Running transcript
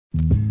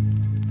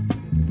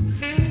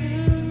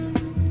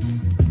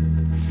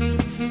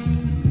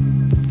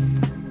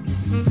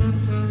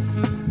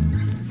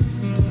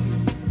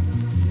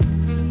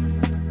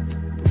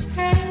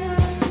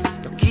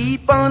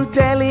on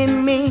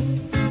telling me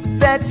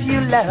that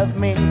you love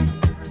me,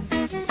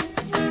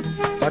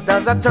 but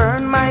as I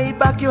turn my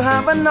back, you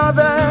have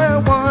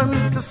another one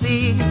to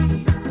see.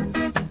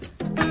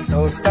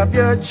 So stop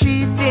your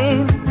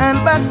cheating and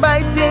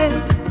backbiting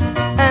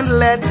and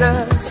let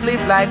us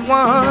live like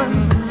one.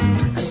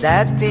 And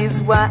that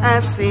is why I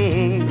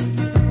sing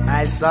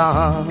my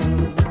song.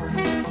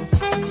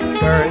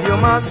 Girl, you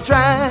must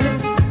try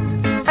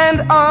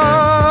and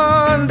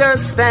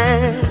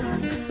understand.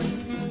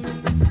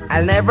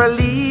 I'll never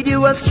lead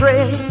you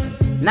astray,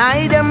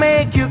 neither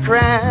make you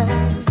cry.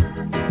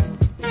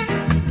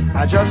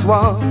 I just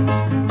want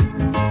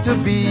to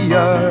be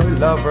your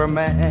lover,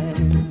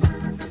 man.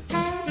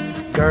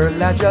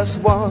 Girl, I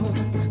just want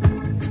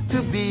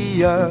to be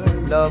your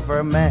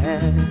lover,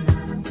 man.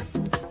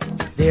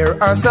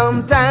 There are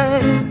some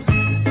times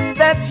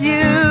that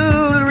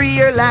you'll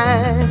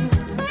realize,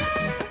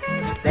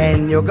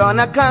 then you're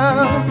gonna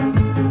come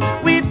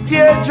with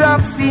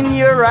teardrops in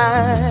your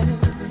eyes.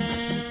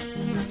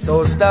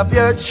 So stop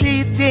your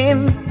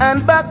cheating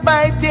and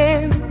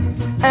backbiting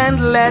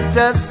and let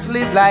us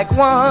live like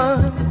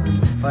one.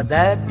 For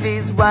that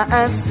is why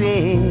I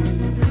sing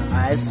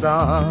my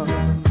song.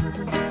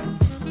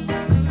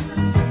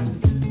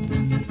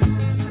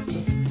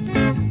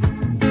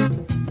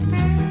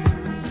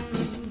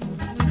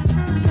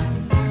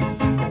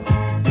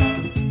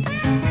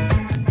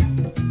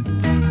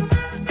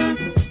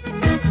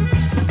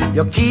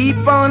 You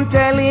keep on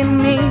telling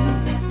me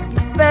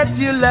that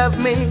you love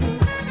me,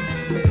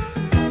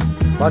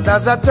 but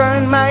as I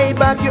turn my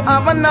back, you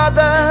have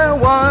another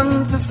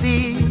one to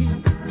see.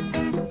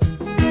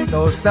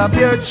 So stop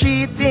your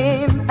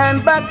cheating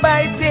and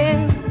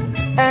backbiting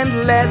and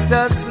let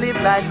us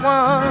live like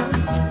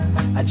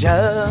one. I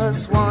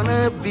just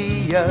wanna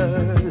be your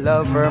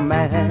lover,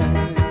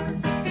 man.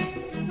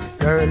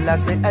 Girl, I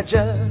say I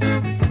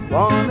just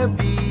wanna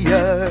be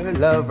your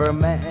lover,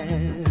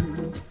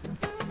 man.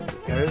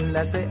 Girl,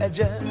 I say I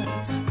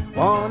just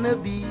wanna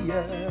be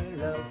your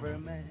lover,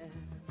 man.